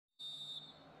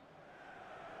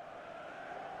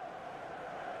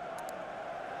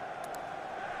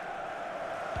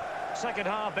second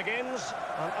half begins,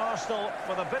 and Arsenal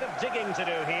with a bit of digging to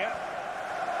do here.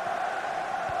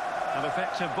 An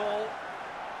effective ball.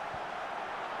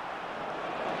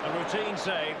 A routine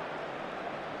save.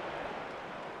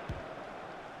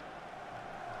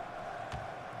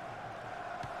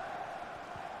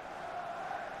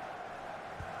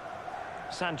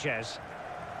 Sanchez.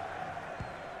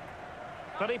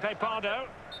 Felipe Pardo.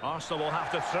 Arsenal will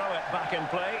have to throw it back in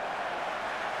play.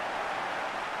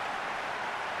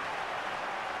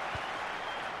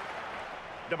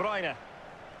 De Bruyne.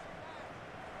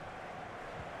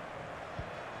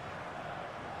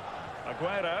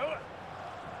 Aguero.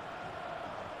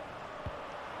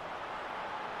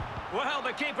 Well,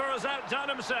 the keeper has outdone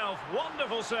himself.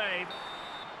 Wonderful save.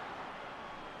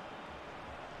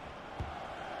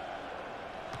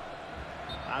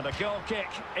 And a goal kick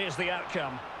is the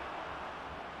outcome.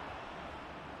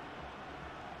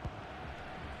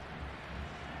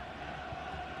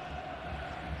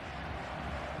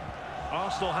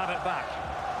 Arsenal have it back.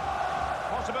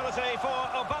 Possibility for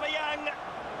Aubameyang.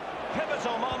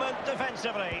 Pivotal moment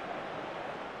defensively.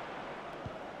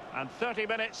 And 30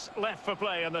 minutes left for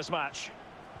play in this match.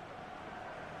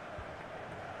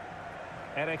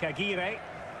 Eric Aguirre.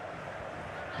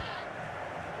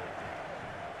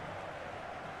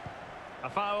 A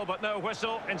foul, but no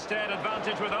whistle. Instead,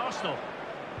 advantage with Arsenal.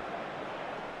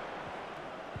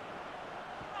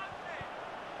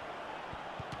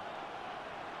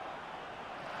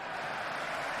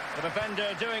 The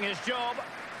defender doing his job.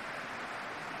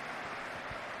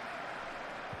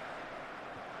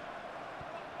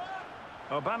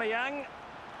 Aubameyang.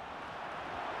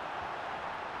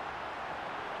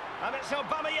 And it's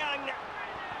Aubameyang.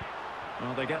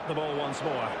 Well, they get the ball once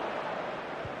more.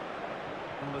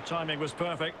 And the timing was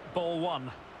perfect. Ball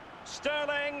one.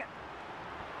 Sterling.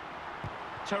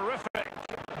 Terrific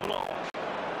block.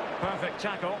 Perfect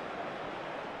tackle.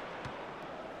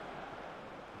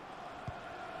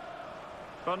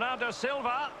 Bernardo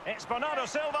Silva. It's Bernardo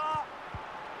Silva.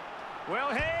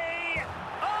 Will he?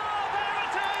 Oh, there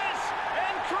it is!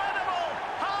 Incredible!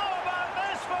 How about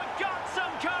this for guts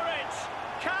and courage?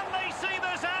 Can they see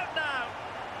this out now?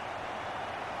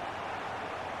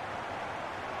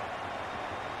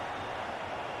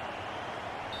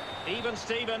 Even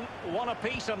Steven, one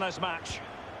apiece in this match.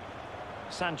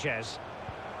 Sanchez.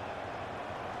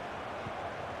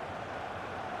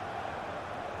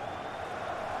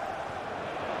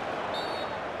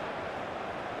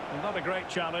 Not a great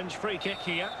challenge. Free kick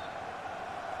here.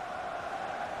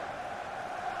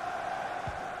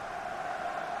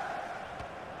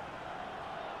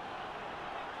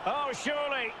 Oh,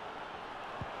 surely.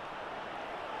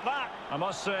 That, I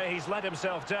must say, he's let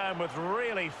himself down with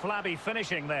really flabby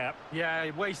finishing there.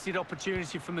 Yeah, wasted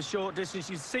opportunity from the short distance.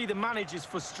 You see the manager's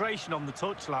frustration on the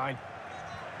touchline.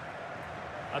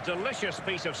 A delicious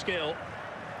piece of skill.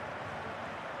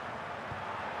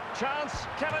 Chance,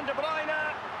 Kevin De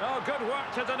Bruyne. Oh, good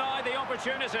work to deny the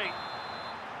opportunity.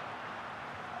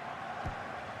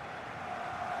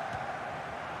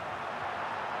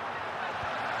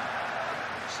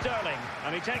 Sterling,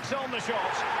 and he takes on the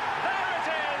shot. There it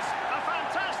is! A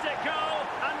fantastic goal,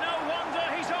 and no wonder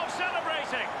he's off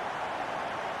celebrating.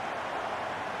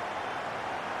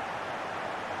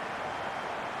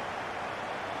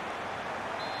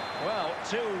 Well,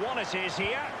 2-1 it is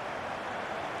here.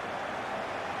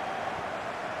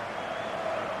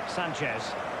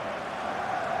 Sanchez.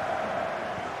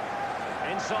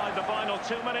 Inside the final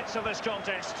 2 minutes of this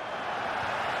contest.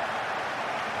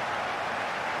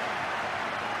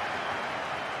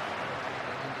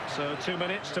 So 2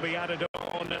 minutes to be added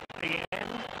on at the end.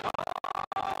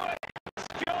 Oh, it's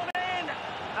gone in!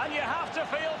 And you have to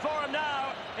feel for him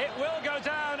now. It will go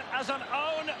down as an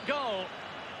own goal.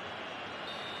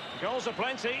 Goals are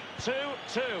plenty.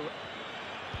 2-2.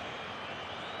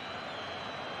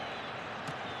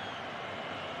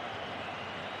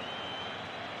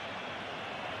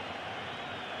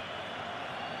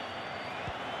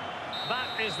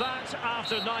 That is that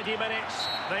after 90 minutes.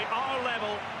 They are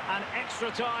level and extra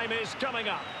time is coming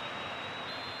up.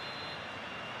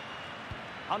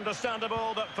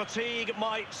 Understandable that fatigue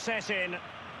might set in.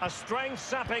 A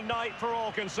strength-sapping night for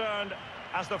all concerned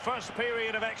as the first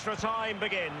period of extra time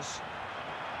begins.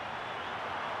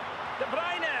 De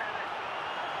Bruyne.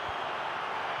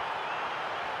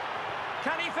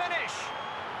 Can he finish?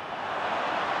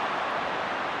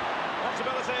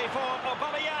 Possibility for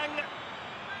Aubameyang.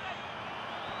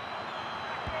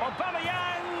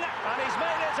 Aubameyang, and he's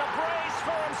made it a brace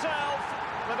for himself.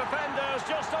 The defender's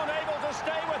just unable to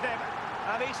stay with him,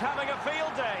 and he's having a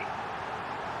field day.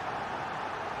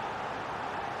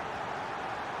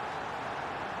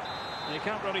 You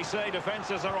can't really say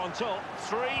defences are on top.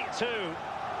 3-2.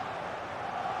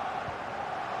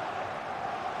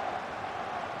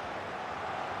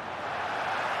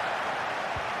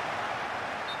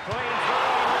 Clean throw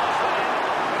he was there,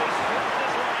 but he's flipped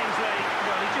his lines, Lee.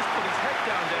 Well, he just put his head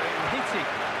down there and hit it.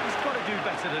 He's got to do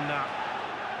better than that.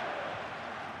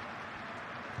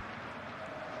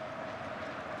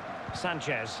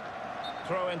 Sanchez.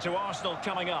 Throw into Arsenal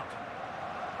coming up.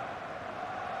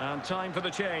 And time for the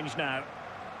change now.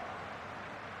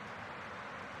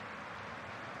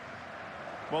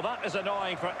 Well, that is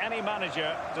annoying for any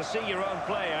manager to see your own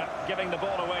player giving the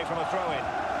ball away from a throw-in.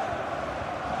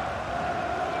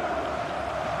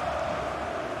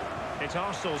 It's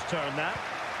Arsenal's turn now.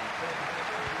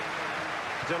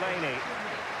 Delaney.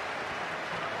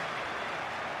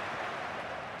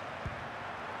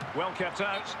 Well kept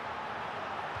out.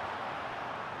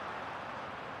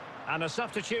 And a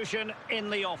substitution in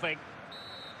the offing.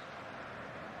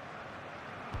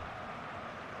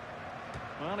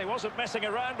 Well, he wasn't messing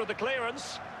around with the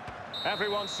clearance.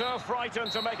 Everyone's so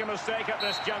frightened to make a mistake at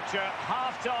this juncture.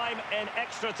 Half-time in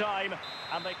extra time.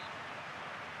 And they...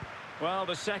 Well,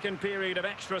 the second period of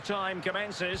extra time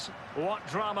commences. What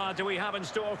drama do we have in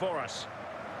store for us?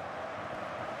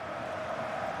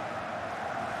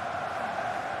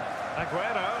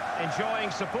 Aguero enjoying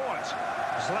support.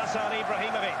 Zlatan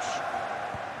Ibrahimovic.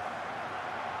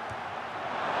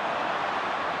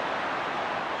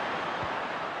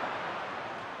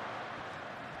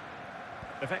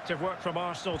 Effective work from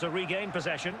Arsenal to regain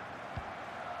possession.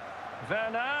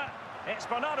 Werner. It's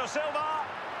Bernardo Silva.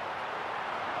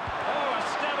 Oh, a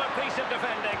stellar piece of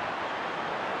defending.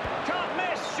 Can't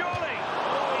miss, surely.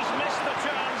 Oh, he's missed the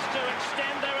chance to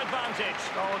extend their advantage.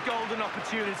 Oh, a golden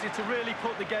opportunity to really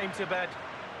put the game to bed.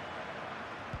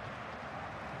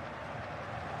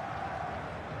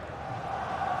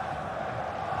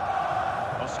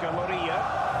 Oscar Murillo.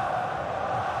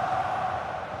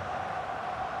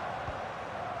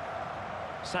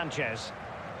 Sanchez.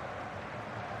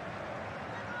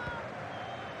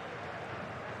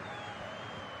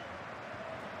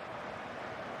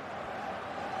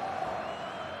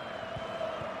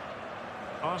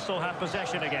 Arsenal have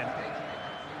possession again.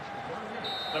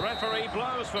 The referee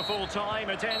blows for full time.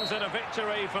 It ends in a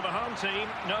victory for the home team.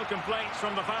 No complaints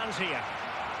from the fans here.